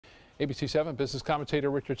ABC 7 business commentator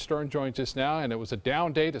Richard Stern joins us now, and it was a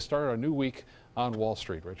down day to start our new week on Wall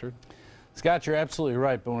Street. Richard? Scott, you're absolutely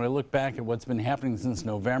right, but when I look back at what's been happening since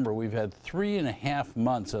November, we've had 3.5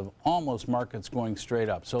 months of almost markets going straight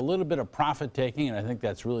up. So a little bit of profit taking, and I think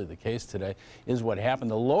that's really the case today, is what happened.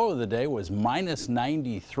 The low of the day was minus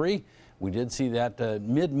 93. We did see that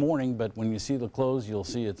mid-morning, but when you see the close, you'll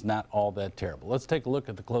see it's not all that terrible. Let's take a look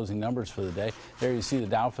at the closing numbers for the day. There you see the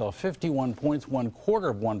Dow fell 51 points,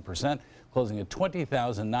 1/4%, closing at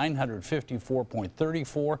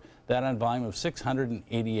 20,954.34. That on volume of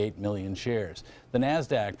 688 million shares. The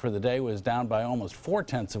NASDAQ for the day was down by almost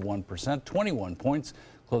 0.4%, 21 points,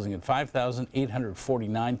 closing at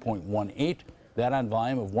 5,849.18. That on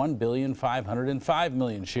volume of 1,505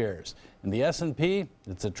 million shares. And the S&P,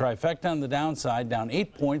 it's a trifecta on the downside, down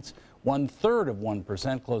 8 points,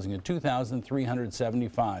 1/3%, closing at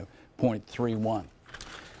 2,375.31.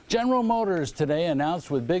 General Motors today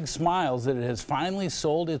announced with big smiles that it has finally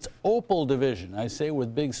sold its Opel division. I say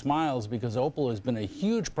with big smiles because Opel has been a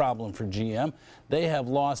huge problem for GM. They have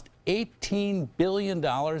lost $18 billion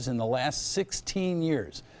in the last 16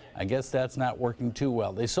 years. I guess that's not working too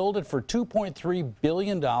well. They sold it for $2.3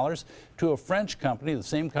 billion to a French company, the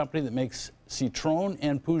same company that makes Citroën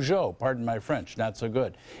and Peugeot. Pardon my French, not so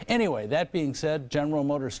good. Anyway, that being said, General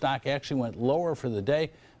Motors stock actually went lower for the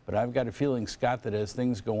day, but I've got a feeling, Scott, that as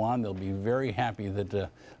things go on, they'll be very happy that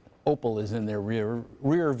Opel is in their rear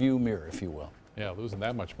view mirror, if you will. Yeah, losing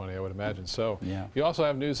that much money, I would imagine. So yeah. You also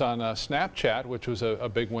have news on Snapchat, which was a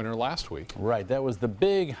big winner last week. Right, that was the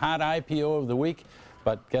big hot IPO of the week.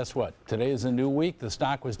 But guess what? Today is a new week. The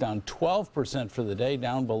stock was down 12% for the day,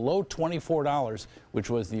 down below $24, which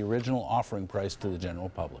was the original offering price to the general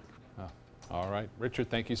public. Oh, all right. Richard,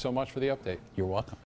 thank you so much for the update. You're welcome.